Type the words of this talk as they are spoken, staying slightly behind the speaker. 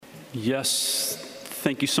Yes,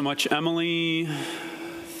 thank you so much, Emily.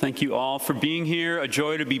 Thank you all for being here. A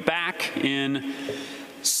joy to be back in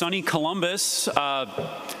sunny Columbus.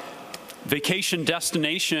 Vacation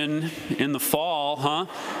destination in the fall, huh?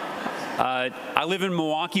 I live in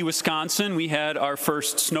Milwaukee, Wisconsin. We had our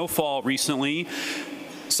first snowfall recently.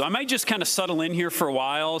 So I might just kind of settle in here for a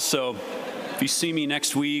while. So if you see me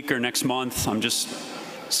next week or next month, I'm just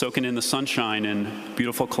soaking in the sunshine in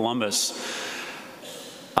beautiful Columbus.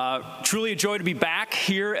 Truly a joy to be back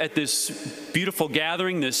here at this beautiful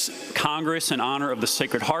gathering, this Congress in honor of the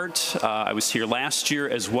Sacred Heart. I was here last year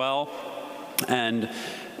as well. And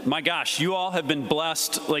my gosh, you all have been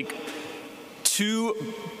blessed, like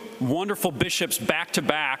two wonderful bishops back to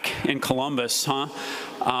back in Columbus, huh?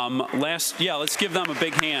 Let's give them a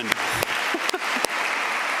big hand.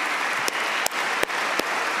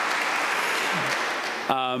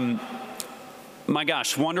 My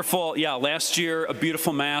gosh, wonderful. Yeah, last year, a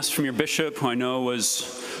beautiful mass from your bishop, who I know was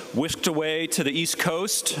whisked away to the East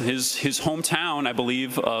Coast, his hometown, I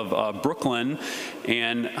believe, of Brooklyn.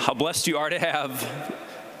 And how blessed you are to have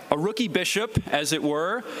a rookie bishop, as it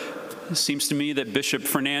were. It seems to me that Bishop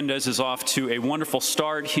Fernandez is off to a wonderful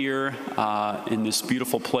start here in this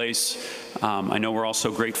beautiful place. I know we're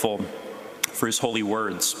also grateful for his holy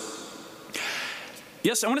words.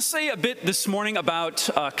 Yes, I want to say a bit this morning about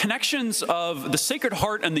connections of the Sacred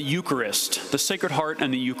Heart and the Eucharist. The Sacred Heart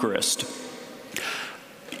and the Eucharist.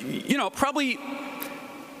 You know, probably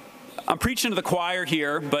I'm preaching to the choir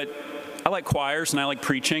here, but I like choirs and I like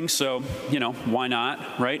preaching, so, why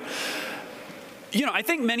not, right? I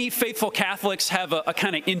think many faithful Catholics have a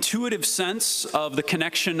kind of intuitive sense of the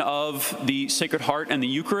connection of the Sacred Heart and the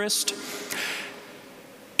Eucharist.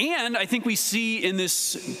 And I think we see in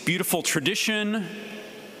this beautiful tradition,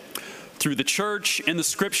 through the church, in the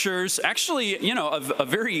scriptures, actually, a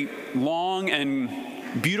very long and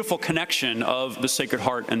beautiful connection of the Sacred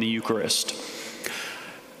Heart and the Eucharist.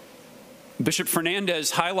 Bishop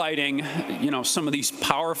Fernandez highlighting, some of these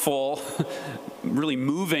powerful, really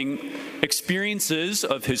moving experiences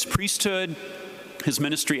of his priesthood, his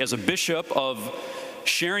ministry as a bishop, of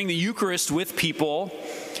sharing the Eucharist with people,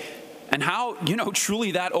 and how,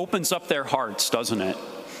 truly that opens up their hearts, doesn't it?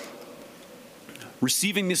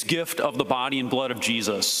 Receiving this gift of the body and blood of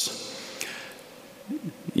Jesus.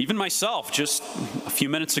 Even myself, just a few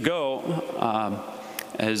minutes ago,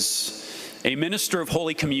 as a minister of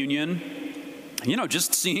Holy Communion,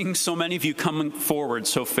 just seeing so many of you coming forward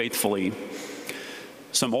so faithfully.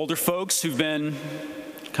 Some older folks who've been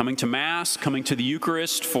coming to Mass, coming to the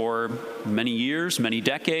Eucharist for many years, many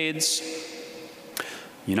decades.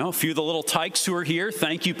 A few of the little tykes who are here,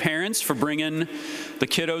 thank you, parents, for bringing the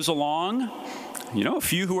kiddos along. A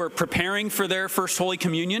few who are preparing for their first Holy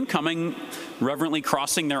Communion, coming reverently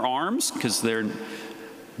crossing their arms because they're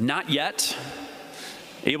not yet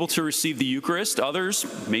able to receive the Eucharist.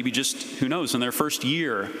 Others, maybe just, who knows, in their first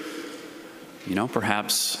year,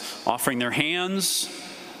 perhaps offering their hands,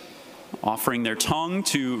 offering their tongue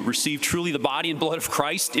to receive truly the body and blood of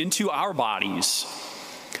Christ into our bodies.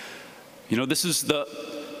 This is the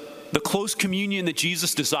close communion that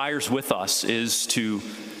Jesus desires with us, is to,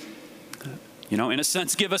 in a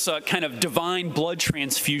sense, give us a kind of divine blood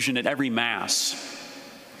transfusion at every Mass,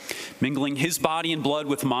 mingling his body and blood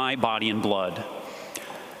with my body and blood.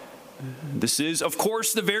 This is, of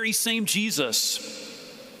course, the very same Jesus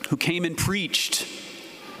who came and preached,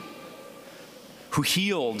 who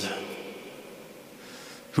healed,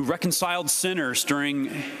 who reconciled sinners during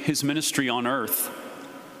his ministry on earth.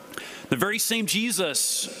 The very same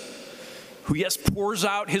Jesus who, yes, pours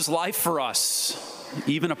out his life for us,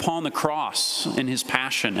 even upon the cross in his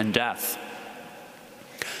passion and death.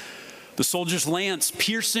 The soldier's lance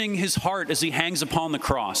piercing his heart as he hangs upon the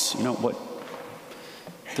cross. I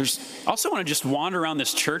also want to just wander around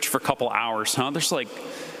this church for a couple hours, huh?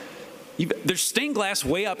 There's stained glass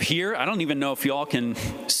way up here. I don't even know if y'all can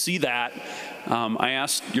see that. I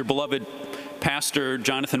asked your beloved Pastor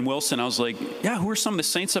Jonathan Wilson, I was like, yeah, who are some of the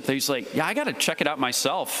saints up there? He's like, yeah, I got to check it out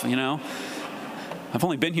myself, I've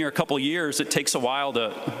only been here a couple years. It takes a while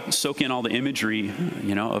to soak in all the imagery,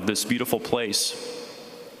 of this beautiful place.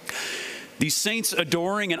 These saints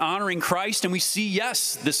adoring and honoring Christ, and we see,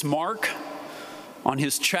 yes, this mark on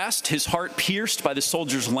his chest, his heart pierced by the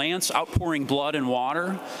soldier's lance, outpouring blood and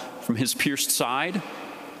water from his pierced side.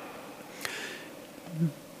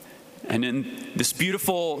 And in this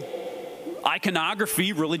beautiful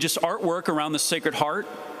iconography, religious artwork around the Sacred Heart,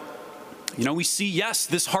 we see, yes,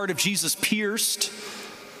 this heart of Jesus pierced.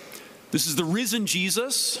 This is the risen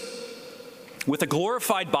Jesus with a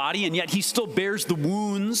glorified body, and yet he still bears the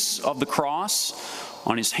wounds of the cross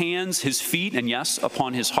on his hands, his feet, and yes,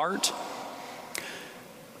 upon his heart,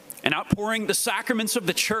 and outpouring the sacraments of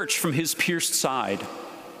the church from his pierced side,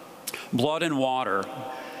 blood and water.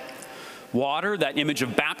 Water, that image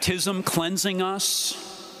of baptism, cleansing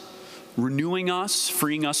us, renewing us,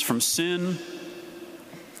 freeing us from sin.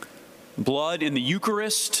 Blood in the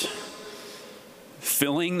Eucharist,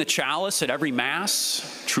 filling the chalice at every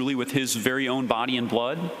Mass, truly with his very own body and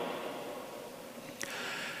blood.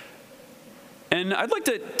 And I'd like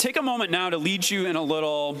to take a moment now to lead you in a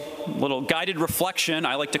little guided reflection.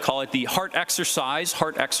 I like to call it the heart exercise.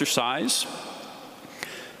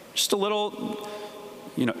 Just a little,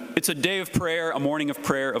 it's a day of prayer, a morning of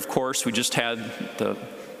prayer, of course. We just had the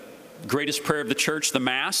greatest prayer of the church, the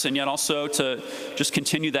Mass, and yet also to just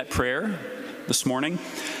continue that prayer this morning.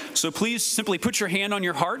 So please simply put your hand on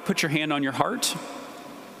your heart. You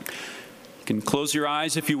can close your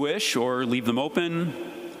eyes if you wish, or leave them open.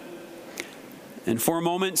 And for a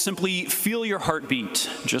moment, simply feel your heartbeat.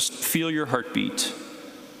 Just feel your heartbeat.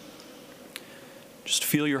 Just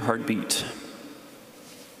feel your heartbeat.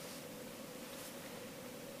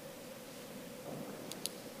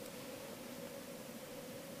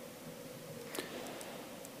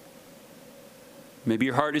 Maybe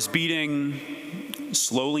your heart is beating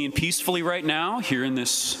slowly and peacefully right now, here in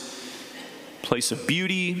this place of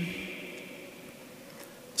beauty,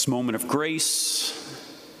 this moment of grace.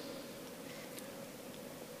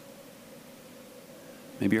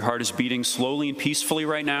 Maybe your heart is beating slowly and peacefully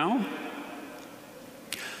right now.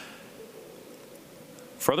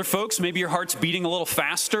 For other folks, maybe your heart's beating a little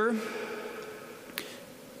faster.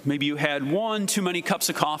 Maybe you had one too many cups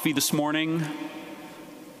of coffee this morning.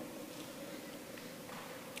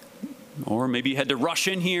 Or maybe you had to rush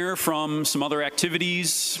in here from some other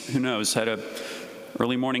activities. Who knows? Had a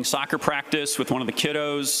early morning soccer practice with one of the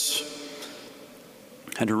kiddos.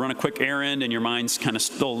 Had to run a quick errand and your mind's kind of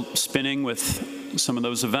still spinning with some of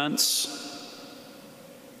those events.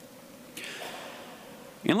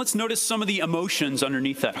 And let's notice some of the emotions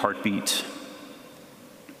underneath that heartbeat.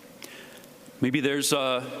 Maybe there's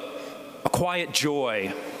a quiet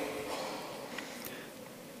joy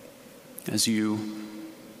as you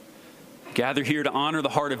gather here to honor the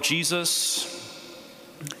heart of Jesus,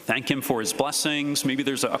 thank him for his blessings. Maybe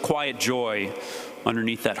there's a quiet joy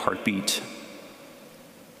underneath that heartbeat.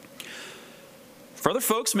 For other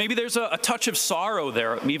folks, maybe there's a touch of sorrow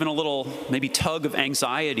there, even a little maybe tug of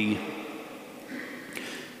anxiety.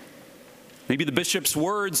 Maybe the bishop's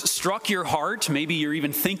words struck your heart. Maybe you're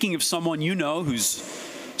even thinking of someone you know who's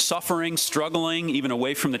suffering, struggling, even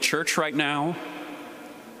away from the church right now.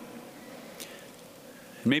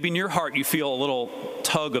 Maybe in your heart you feel a little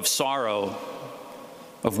tug of sorrow,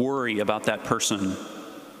 of worry about that person.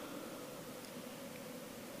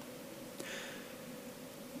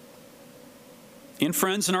 And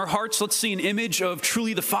friends, in our hearts, let's see an image of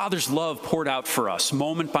truly the Father's love poured out for us,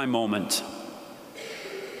 moment by moment,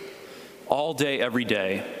 all day, every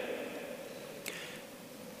day.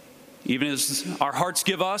 Even as our hearts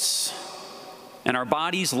give us and our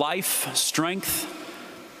bodies life, strength,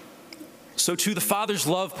 so too the Father's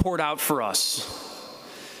love poured out for us,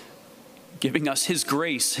 giving us his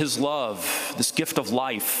grace, his love, this gift of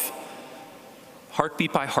life,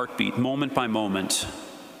 heartbeat by heartbeat, moment by moment.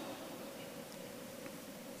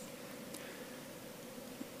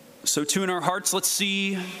 So too in our hearts, let's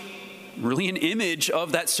see really an image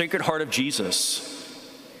of that Sacred Heart of Jesus.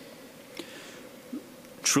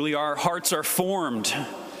 Truly our hearts are formed,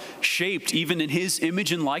 shaped even in his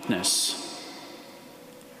image and likeness.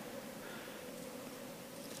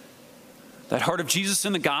 That heart of Jesus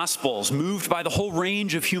in the Gospels, moved by the whole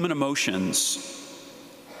range of human emotions.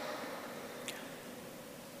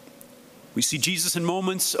 We see Jesus in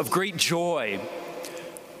moments of great joy,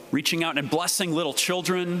 reaching out and blessing little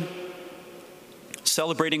children,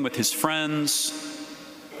 celebrating with his friends,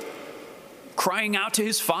 crying out to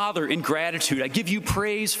his Father in gratitude. I give you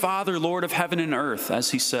praise, Father, Lord of heaven and earth,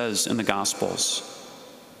 as he says in the Gospels.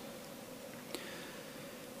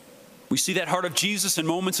 We see that heart of Jesus in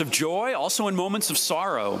moments of joy, also in moments of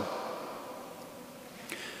sorrow.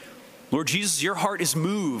 Lord Jesus, your heart is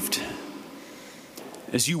moved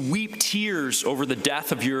as you weep tears over the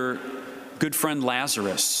death of your good friend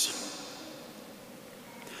Lazarus.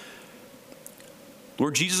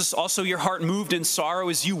 Lord Jesus, also your heart moved in sorrow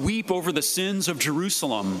as you weep over the sins of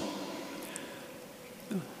Jerusalem,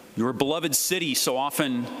 your beloved city, so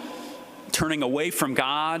often turning away from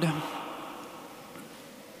God.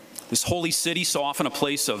 This holy city, so often a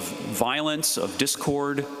place of violence, of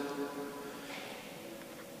discord.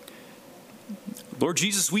 Lord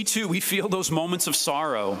Jesus, we feel those moments of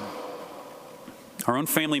sorrow our own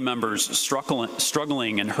family members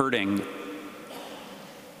struggling and hurting,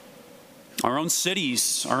 our own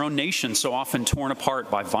cities, our own nation so often torn apart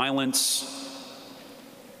by violence,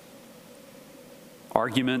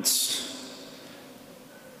 arguments,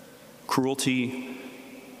 cruelty.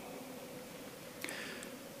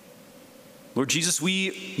 Lord Jesus,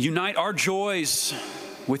 we unite our joys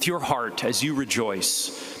with your heart as you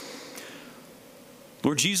rejoice.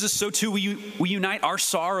 Lord Jesus, so too we unite our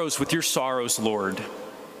sorrows with your sorrows, Lord.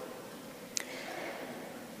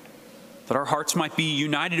 That our hearts might be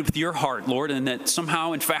united with your heart, Lord, and that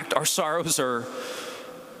somehow, in fact, our sorrows are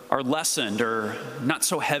lessened or not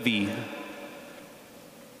so heavy,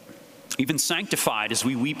 even sanctified as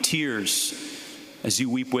we weep tears, as you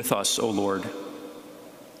weep with us, O Lord.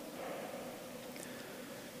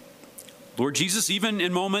 Lord Jesus, even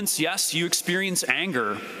in moments, yes, you experience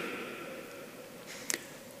anger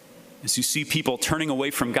as you see people turning away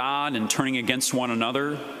from God and turning against one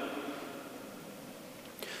another.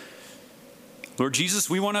 Lord Jesus,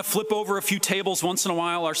 we want to flip over a few tables once in a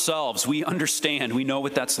while ourselves. We understand. We know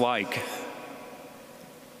what that's like.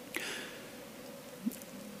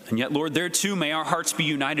 And yet, Lord, there too, may our hearts be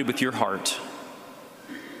united with your heart.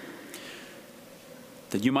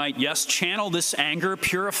 That you might, yes, channel this anger,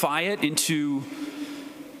 purify it into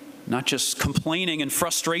not just complaining and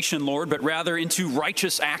frustration, Lord, but rather into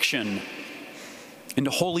righteous action,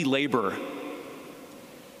 into holy labor,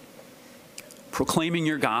 proclaiming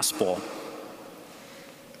your gospel,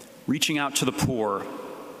 reaching out to the poor,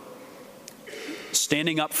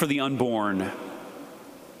 standing up for the unborn,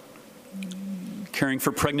 caring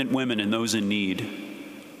for pregnant women and those in need.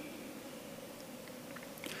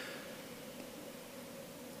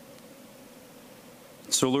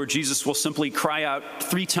 So, Lord Jesus, we'll simply cry out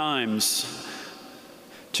 3 times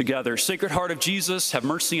together. Sacred Heart of Jesus, have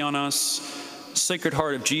mercy on us. Sacred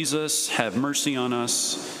Heart of Jesus, have mercy on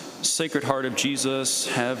us. Sacred Heart of Jesus,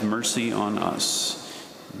 have mercy on us.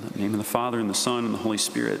 In the name of the Father, and the Son, and the Holy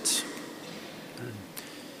Spirit.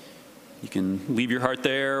 You can leave your heart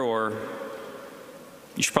there, or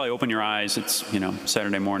you should probably open your eyes. It's,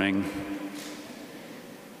 Saturday morning.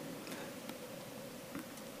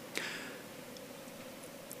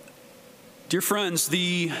 Dear friends,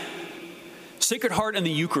 the Sacred Heart and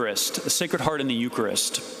the Eucharist, the Sacred Heart and the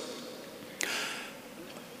Eucharist.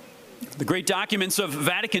 The great documents of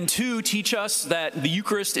Vatican II teach us that the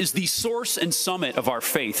Eucharist is the source and summit of our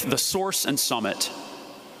faith, the source and summit.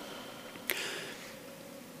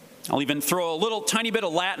 I'll even throw a little tiny bit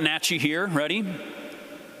of Latin at you here. Ready?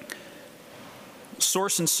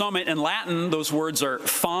 Source and summit. In Latin, those words are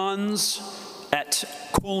fons et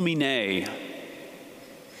culmine.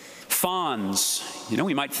 Fons,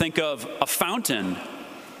 we might think of a fountain.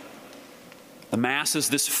 The Mass is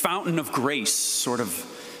this fountain of grace, sort of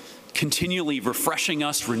continually refreshing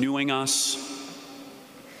us, renewing us.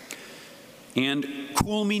 And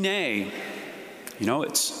culmine,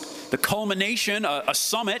 it's the culmination, a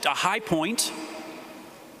summit, a high point.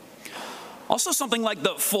 Also something like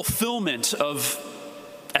the fulfillment of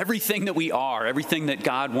everything that we are, everything that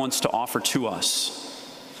God wants to offer to us.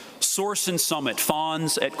 Source and summit,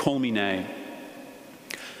 fons et culmine.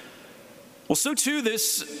 Well, so too,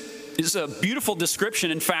 this is a beautiful description,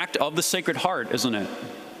 in fact, of the Sacred Heart, isn't it?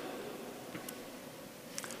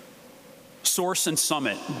 Source and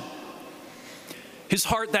summit. His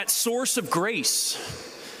heart, that source of grace.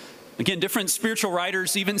 Again, different spiritual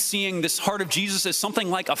writers even seeing this heart of Jesus as something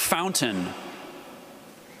like a fountain.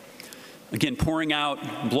 Again, pouring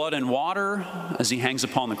out blood and water as he hangs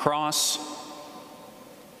upon the cross.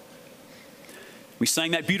 We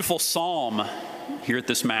sang that beautiful psalm here at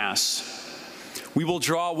this Mass. We will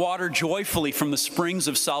draw water joyfully from the springs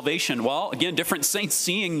of salvation. Well, again, different saints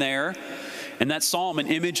seeing there in that psalm an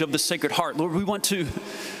image of the Sacred Heart. Lord, we want to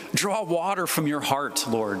draw water from your heart,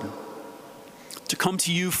 Lord, to come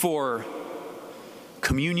to you for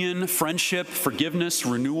communion, friendship, forgiveness,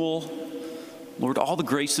 renewal. Lord, all the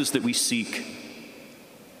graces that we seek.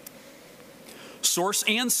 Source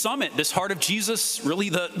and summit, this heart of Jesus, really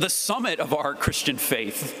the summit of our Christian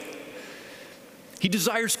faith. He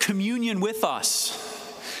desires communion with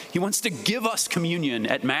us. He wants to give us communion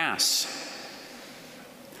at Mass.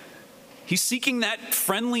 He's seeking that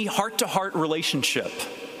friendly heart-to-heart relationship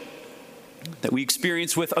that we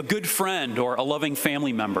experience with a good friend or a loving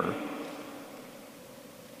family member.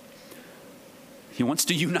 He wants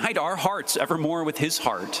to unite our hearts evermore with his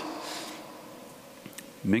heart,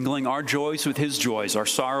 mingling our joys with his joys, our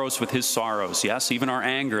sorrows with his sorrows. Yes, even our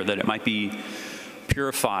anger, that it might be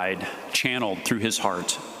purified, channeled through his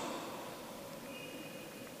heart.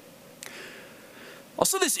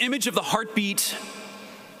 Also, this image of the heartbeat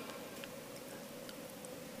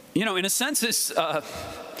In a sense, it's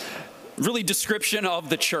really description of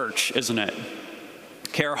the church, isn't it?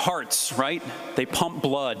 Okay, our hearts, right? They pump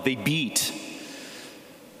blood, they beat,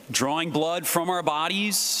 drawing blood from our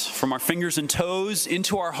bodies, from our fingers and toes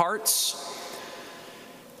into our hearts.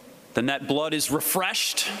 Then that blood is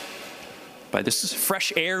refreshed by this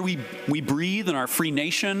fresh air we breathe in our free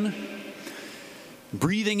nation.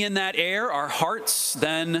 Breathing in that air, our hearts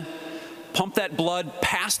then pump that blood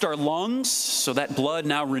past our lungs, so that blood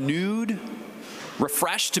now renewed,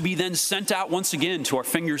 refreshed, to be then sent out once again to our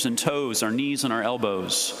fingers and toes, our knees and our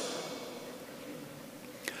elbows.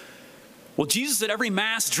 Well, Jesus at every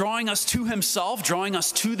Mass drawing us to himself, drawing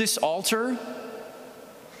us to this altar,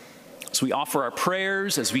 as we offer our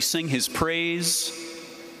prayers, as we sing his praise.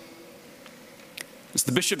 As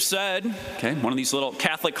the bishop said, okay, one of these little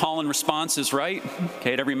Catholic call and responses, right?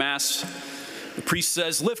 Okay, at every Mass, the priest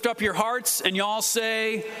says, lift up your hearts, and y'all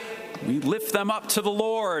say, we lift them up to the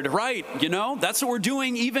Lord, right? That's what we're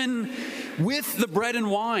doing even with the bread and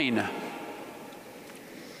wine.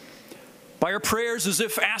 By our prayers, as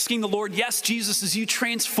if asking the Lord, yes, Jesus, as you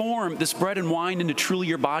transform this bread and wine into truly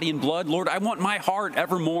your body and blood, Lord, I want my heart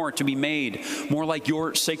evermore to be made more like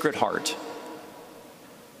your sacred heart.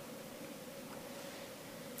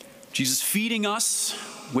 Jesus feeding us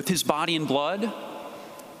with his body and blood,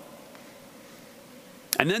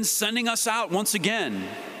 and then sending us out once again.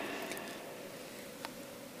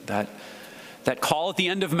 That call at the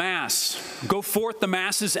end of Mass. Go forth, the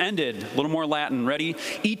Mass is ended. A little more Latin, ready?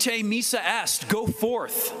 Ite missa est, go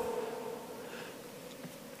forth.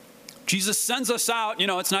 Jesus sends us out,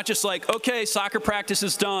 it's not just like, okay, soccer practice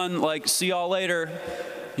is done, like, see y'all later,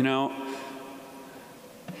 No,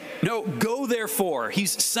 go therefore.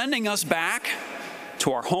 He's sending us back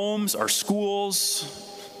to our homes, our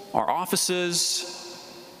schools, our offices.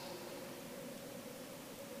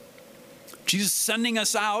 Jesus sending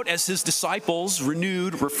us out as his disciples,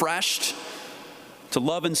 renewed, refreshed, to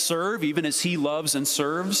love and serve, even as he loves and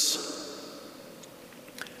serves.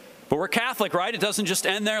 But we're Catholic, right? It doesn't just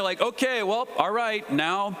end there like, okay, well, all right,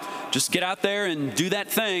 now just get out there and do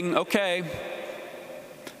that thing, okay.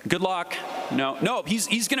 Good luck. No,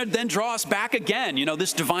 he's going to then draw us back again,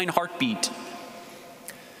 this divine heartbeat.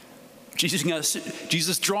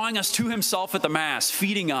 Jesus drawing us to himself at the Mass,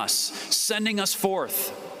 feeding us, sending us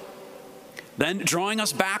forth, then drawing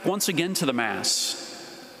us back once again to the Mass.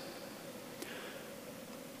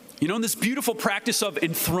 In this beautiful practice of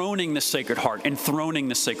enthroning the Sacred Heart, in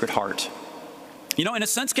a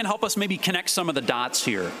sense can help us maybe connect some of the dots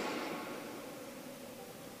here.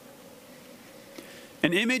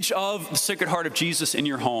 An image of the Sacred Heart of Jesus in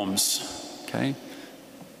your homes, okay?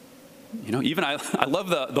 Even I love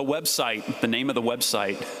the website, the name of the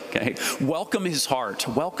website, okay? Welcome his heart.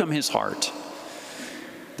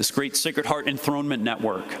 This great Sacred Heart Enthronement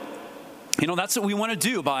Network. That's what we want to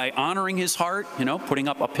do by honoring his heart, putting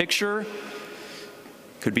up a picture.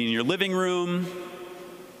 Could be in your living room,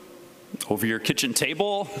 over your kitchen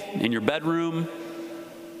table, in your bedroom.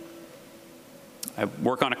 I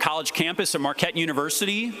work on a college campus at Marquette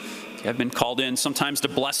University. I've been called in sometimes to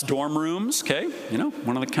bless dorm rooms, okay?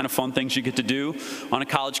 One of the kind of fun things you get to do on a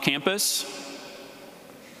college campus.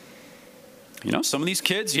 Some of these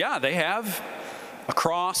kids, they have a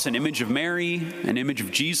cross, an image of Mary, an image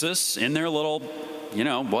of Jesus in their little,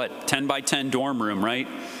 10 by 10 dorm room, right?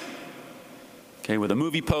 Okay, with a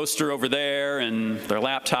movie poster over there and their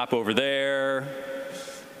laptop over there.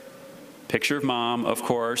 Picture of mom, of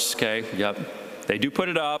course, okay, yep. They do put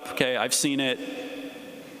it up, okay, I've seen it.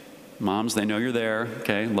 Moms, they know you're there,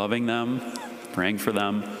 okay, loving them, praying for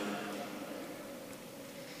them.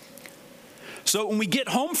 So when we get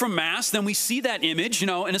home from Mass, then we see that image, in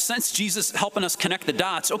a sense, Jesus helping us connect the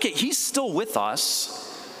dots. Okay, he's still with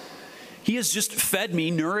us. He has just fed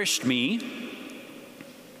me, nourished me.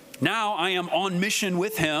 Now I am on mission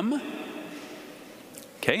with him,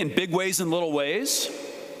 okay, in big ways and little ways.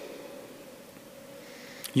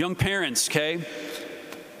 Young parents, okay,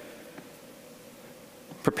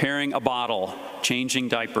 preparing a bottle, changing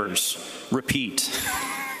diapers, repeat.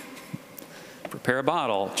 Prepare a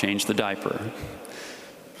bottle, change the diaper.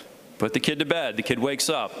 Put the kid to bed, the kid wakes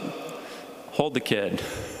up. Hold the kid.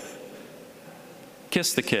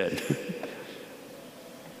 Kiss the kid.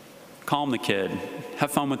 Calm the kid.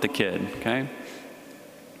 Have fun with the kid, okay?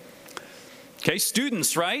 Okay,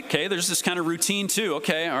 students, right? Okay, there's this kind of routine too.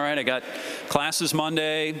 Okay, all right, I got classes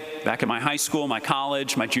Monday, back at my high school, my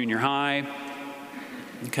college, my junior high.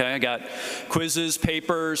 Okay, I got quizzes,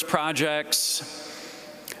 papers, projects.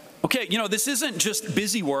 Okay, this isn't just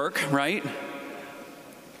busy work, right?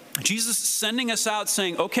 Jesus is sending us out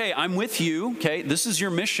saying, okay, I'm with you, okay, this is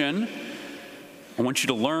your mission. I want you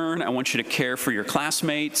to learn. I want you to care for your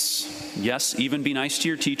classmates. Yes, even be nice to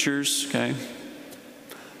your teachers, okay?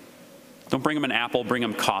 Don't bring them an apple, bring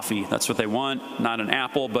them coffee. That's what they want. Not an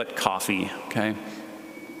apple, but coffee, okay?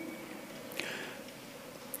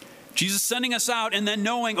 Jesus sending us out and then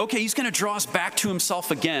knowing, okay, he's going to draw us back to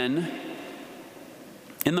himself again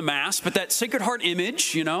in the Mass, but that Sacred Heart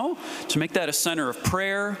image, to make that a center of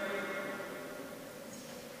prayer.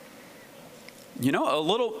 A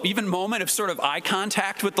little even moment of sort of eye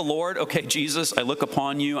contact with the Lord. Okay, Jesus, I look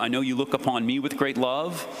upon you. I know you look upon me with great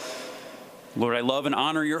love. Lord, I love and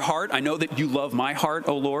honor your heart. I know that you love my heart,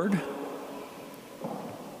 O Lord.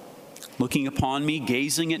 Looking upon me,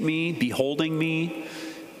 gazing at me, beholding me,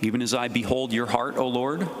 even as I behold your heart, O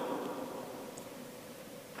Lord.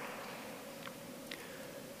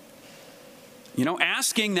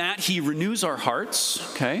 Asking that he renews our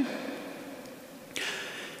hearts, okay?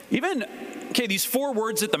 Even, these 4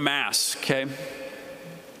 words at the Mass, okay?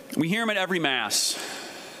 We hear them at every Mass.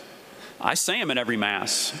 I say them at every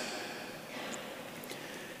Mass.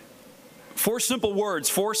 4 simple words,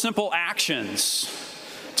 4 simple actions.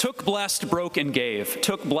 Took, blessed, broke, and gave.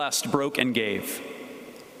 Took, blessed, broke, and gave.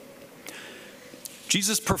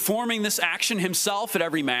 Jesus performing this action himself at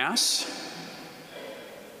every Mass,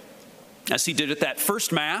 as he did at that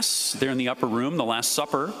first Mass there in the upper room, the Last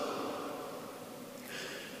Supper.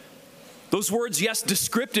 Those words, yes,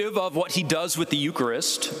 descriptive of what he does with the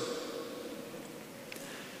Eucharist.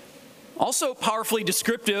 Also powerfully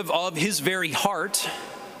descriptive of his very heart,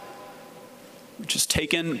 which is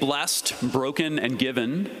taken, blessed, broken, and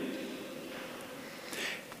given.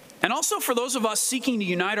 And also for those of us seeking to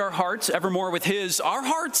unite our hearts evermore with his, our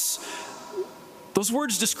hearts, those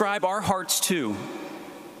words describe our hearts too.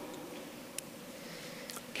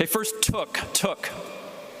 Okay, first, took.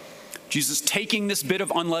 Jesus taking this bit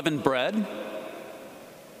of unleavened bread,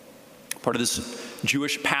 part of this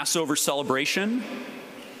Jewish Passover celebration.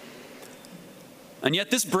 And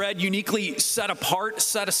yet this bread uniquely set apart,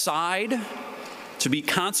 set aside to be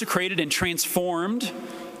consecrated and transformed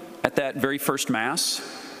at that very first Mass.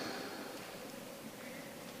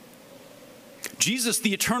 Jesus,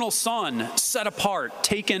 the eternal Son, set apart,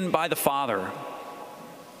 taken by the Father.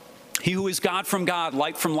 He who is God from God,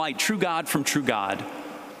 light from light, true God from true God.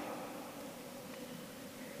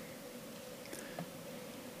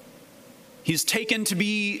 He's taken to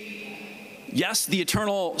be, yes, the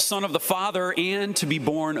eternal Son of the Father and to be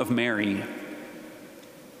born of Mary.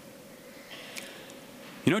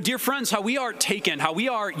 Dear friends, how we are taken, how we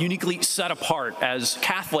are uniquely set apart as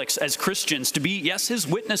Catholics, as Christians, to be, yes, his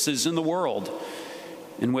witnesses in the world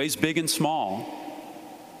in ways big and small.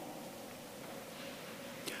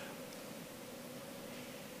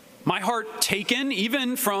 My heart taken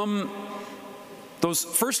even from those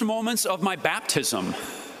first moments of my baptism.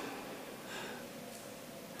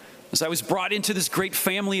 As I was brought into this great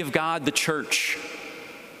family of God, the church.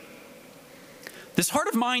 This heart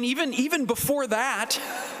of mine, even before that,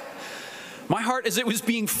 my heart as it was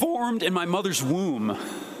being formed in my mother's womb,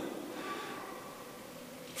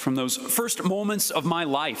 from those first moments of my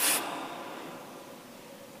life.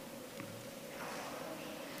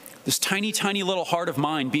 This tiny, tiny little heart of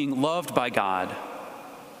mine being loved by God.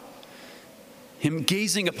 Him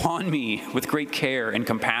gazing upon me with great care and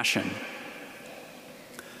compassion.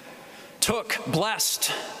 Took,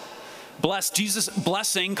 blessed, Jesus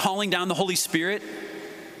blessing, calling down the Holy Spirit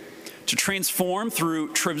to transform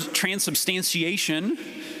through transubstantiation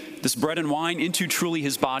this bread and wine into truly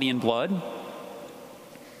his body and blood.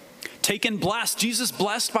 Taken, blessed, Jesus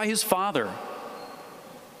blessed by his Father.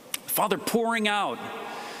 Father pouring out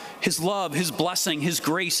his love, his blessing, his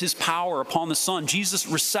grace, his power upon the Son. Jesus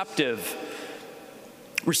receptive,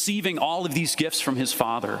 receiving all of these gifts from his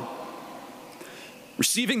Father.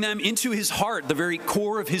 Receiving them into his heart, the very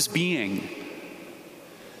core of his being.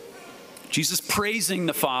 Jesus praising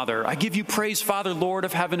the Father. I give you praise, Father, Lord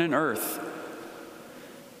of heaven and earth.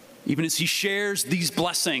 Even as he shares these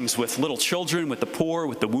blessings with little children, with the poor,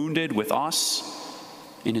 with the wounded, with us,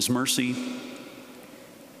 in his mercy.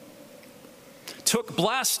 Took,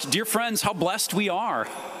 blessed, dear friends, how blessed we are.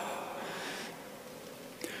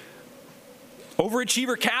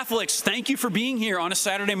 Overachiever Catholics, thank you for being here on a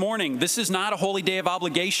Saturday morning. This is not a holy day of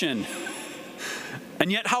obligation.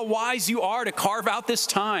 And yet how wise you are to carve out this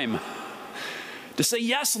time. To say,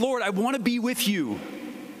 yes, Lord, I want to be with you.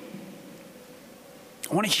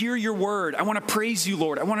 I want to hear your word. I want to praise you,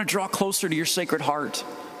 Lord. I want to draw closer to your sacred heart.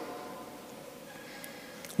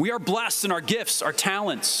 We are blessed in our gifts, our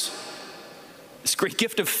talents. This great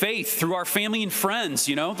gift of faith through our family and friends.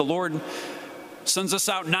 The Lord sends us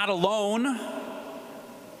out not alone,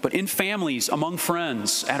 but in families, among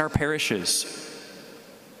friends, at our parishes.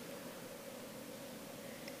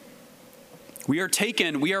 We are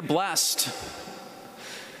taken, we are blessed.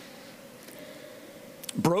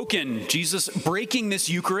 Broken, Jesus breaking this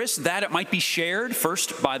Eucharist that it might be shared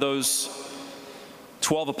first by those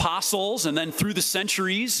 12 apostles, and then through the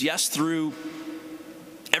centuries, yes, through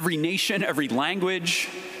every nation, every language,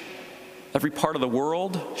 every part of the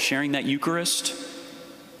world, sharing that Eucharist.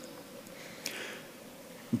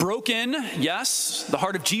 Broken, yes, the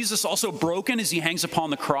heart of Jesus also broken as he hangs upon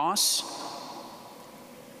the cross.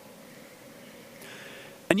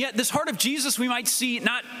 And yet this heart of Jesus we might see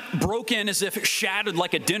not broken as if shattered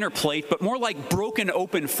like a dinner plate, but more like broken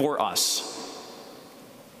open for us.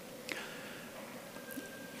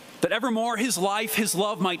 That evermore his life, his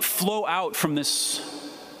love might flow out from this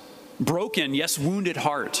broken, yes, wounded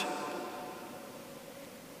heart.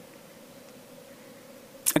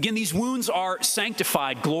 Again, these wounds are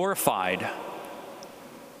sanctified, glorified,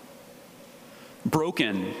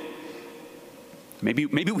 broken. Maybe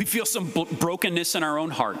we feel some brokenness in our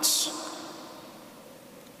own hearts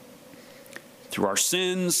through our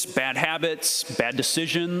sins, bad habits, bad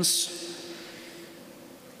decisions.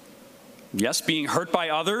 Yes, being hurt by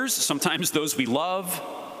others, sometimes those we love.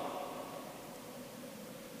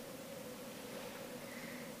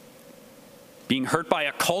 Being hurt by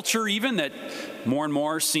a culture even that more and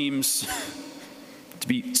more seems to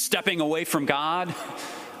be stepping away from God,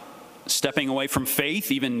 stepping away from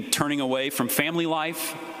faith, even turning away from family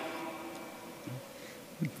life.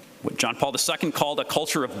 What John Paul II called a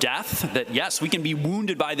culture of death, that yes, we can be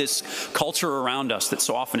wounded by this culture around us that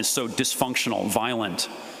so often is so dysfunctional, violent,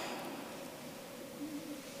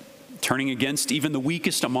 turning against even the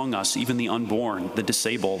weakest among us, even the unborn, the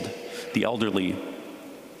disabled, the elderly.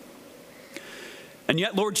 And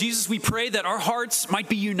yet, Lord Jesus, we pray that our hearts might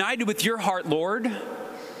be united with your heart, Lord.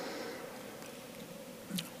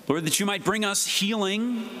 Lord, that you might bring us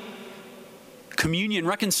healing, communion,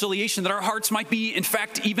 reconciliation, that our hearts might be, in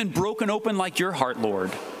fact, even broken open like your heart,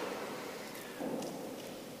 Lord.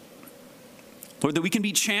 Lord, that we can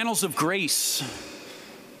be channels of grace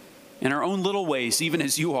in our own little ways, even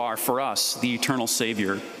as you are for us, the eternal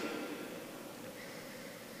Savior.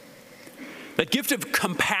 That gift of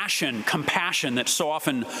compassion that so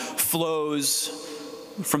often flows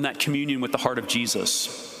from that communion with the heart of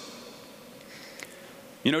Jesus.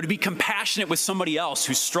 You know, to be compassionate with somebody else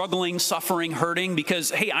who's struggling, suffering, hurting,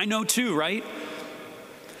 because, hey, I know too, right?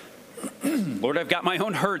 Lord, I've got my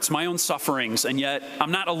own hurts, my own sufferings, and yet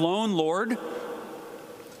I'm not alone, Lord.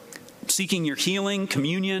 I'm seeking your healing,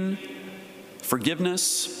 communion,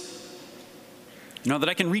 forgiveness. You know, that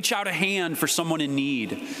I can reach out a hand for someone in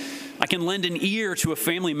need. I can lend an ear to a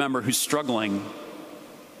family member who's struggling.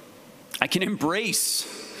 I can embrace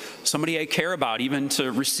somebody I care about, even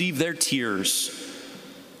to receive their tears.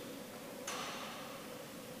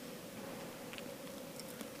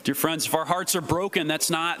 Dear friends, if our hearts are broken, that's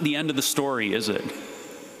not the end of the story, is it?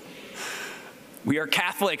 We are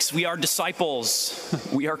Catholics, we are disciples,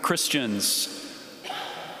 we are Christians.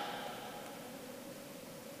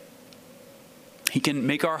 He can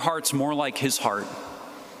make our hearts more like his heart.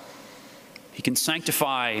 He can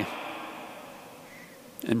sanctify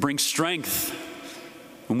and bring strength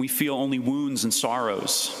when we feel only wounds and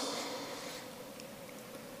sorrows.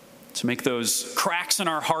 To make those cracks in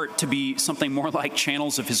our heart to be something more like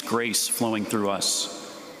channels of his grace flowing through us.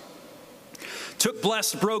 Took,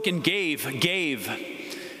 blessed, broke, and gave.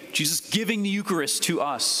 Jesus giving the Eucharist to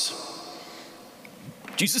us.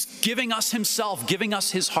 Jesus giving us himself, giving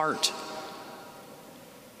us his heart.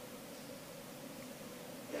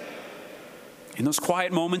 In those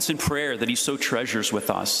quiet moments in prayer that he so treasures with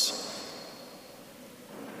us.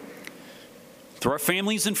 Through our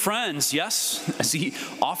families and friends, yes, as he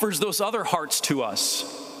offers those other hearts to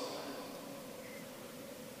us.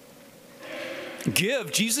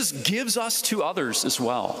 Jesus gives us to others as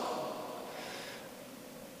well.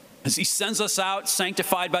 As he sends us out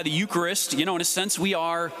sanctified by the Eucharist, you know, in a sense we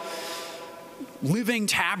are living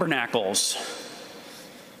tabernacles.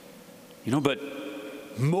 You know, but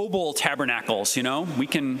mobile tabernacles, you know, we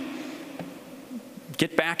can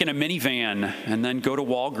get back in a minivan and then go to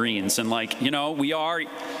Walgreens and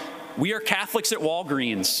we are Catholics at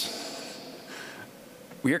Walgreens.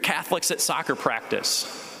 We are Catholics at soccer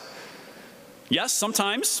practice. Yes,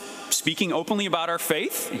 sometimes speaking openly about our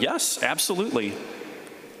faith. Yes, absolutely.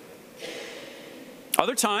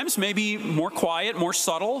 Other times, maybe more quiet, more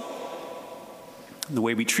subtle. The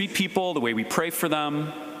way we treat people, the way we pray for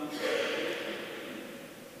them.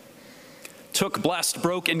 Took, blessed,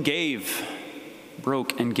 broke, and gave.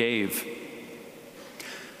 Broke and gave.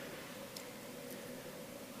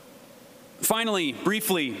 Finally,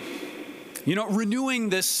 briefly, renewing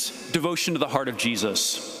this devotion to the heart of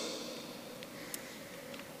Jesus.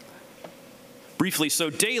 briefly. So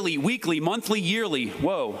daily, weekly, monthly, yearly.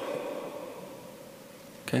 Whoa.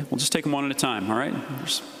 Okay, we'll just take them one at a time, all right?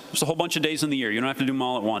 There's a whole bunch of days in the year. You don't have to do them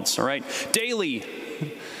all at once, all right? Daily.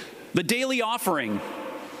 The daily offering.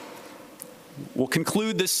 We'll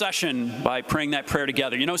conclude this session by praying that prayer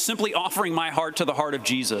together. Simply offering my heart to the heart of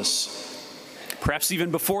Jesus. Perhaps even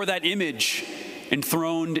before that image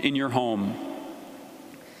enthroned in your home.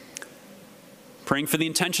 Praying for the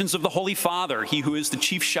intentions of the Holy Father, he who is the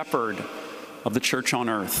chief shepherd of the church on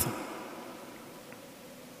earth.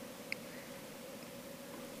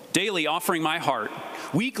 Daily offering my heart.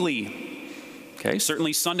 Weekly, okay,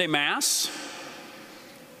 certainly Sunday Mass.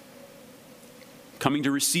 Coming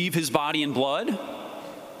to receive his body and blood.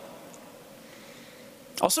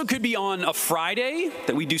 Also could be on a Friday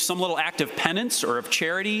that we do some little act of penance or of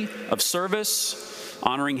charity, of service,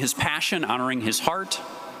 honoring his passion, honoring his heart.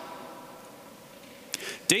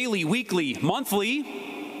 Daily, weekly,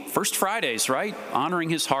 monthly, first Fridays, right? Honoring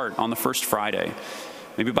his heart on the first Friday.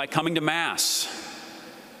 Maybe by coming to Mass.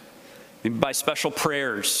 Maybe by special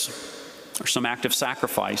prayers or some act of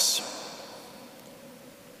sacrifice.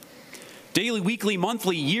 Daily, weekly,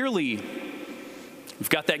 monthly, yearly. We've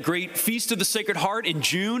got that great Feast of the Sacred Heart in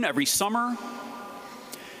June every summer.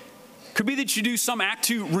 Could be that you do some act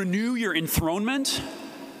to renew your enthronement.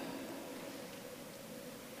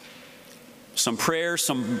 Some prayer,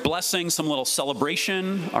 some blessing, some little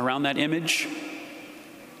celebration around that image.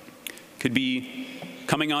 Could be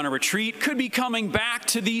coming on a retreat. Could be coming back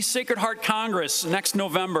to the Sacred Heart Congress next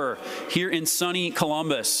November here in sunny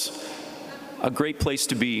Columbus. A great place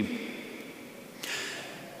to be.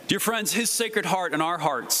 Dear friends, his Sacred Heart in our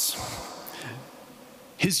hearts.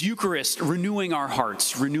 His Eucharist renewing our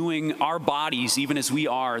hearts, renewing our bodies, even as we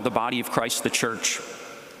are the body of Christ, the church.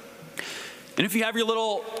 And if you have your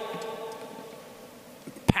little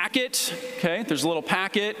packet, okay, there's a little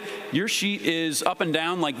packet. Your sheet is up and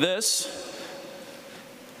down like this.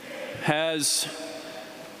 Has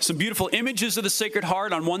some beautiful images of the Sacred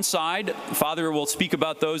Heart on one side. Father will speak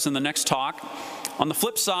about those in the next talk. On the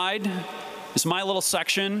flip side is my little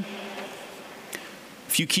section.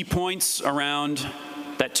 A few key points around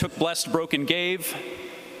that took, blessed, broke, and gave.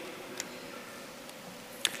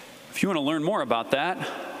 If you want to learn more about that,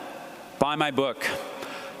 buy my book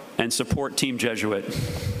and support Team Jesuit.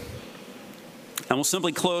 And we'll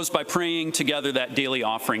simply close by praying together that daily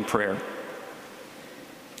offering prayer.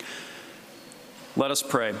 Let us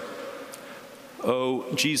pray.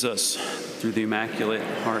 O Jesus, through the Immaculate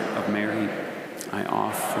Heart of Mary, I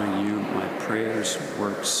offer you my prayers,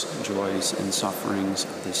 works, joys, and sufferings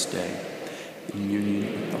of this day, in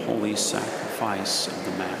union with the holy sacrifice of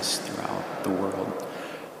the Mass throughout the world.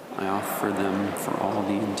 I offer them for all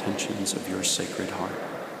the intentions of your Sacred Heart,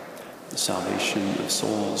 the salvation of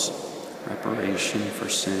souls, reparation for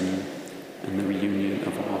sin, and the reunion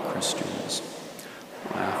of all Christians.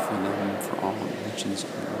 I offer them for all intentions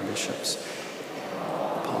of our bishops,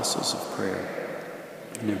 apostles of prayer,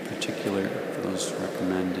 and in particular for those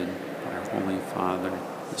recommended by our Holy Father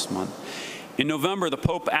this month. In November, the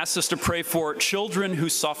Pope asks us to pray for children who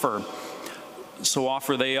suffer. So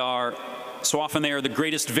often they are the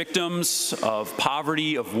greatest victims of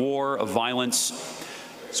poverty, of war, of violence.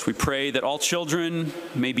 So we pray that all children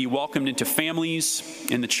may be welcomed into families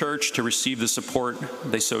in the church to receive the support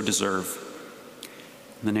they so deserve.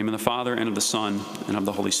 In the name of the Father, and of the Son, and of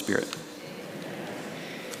the Holy Spirit.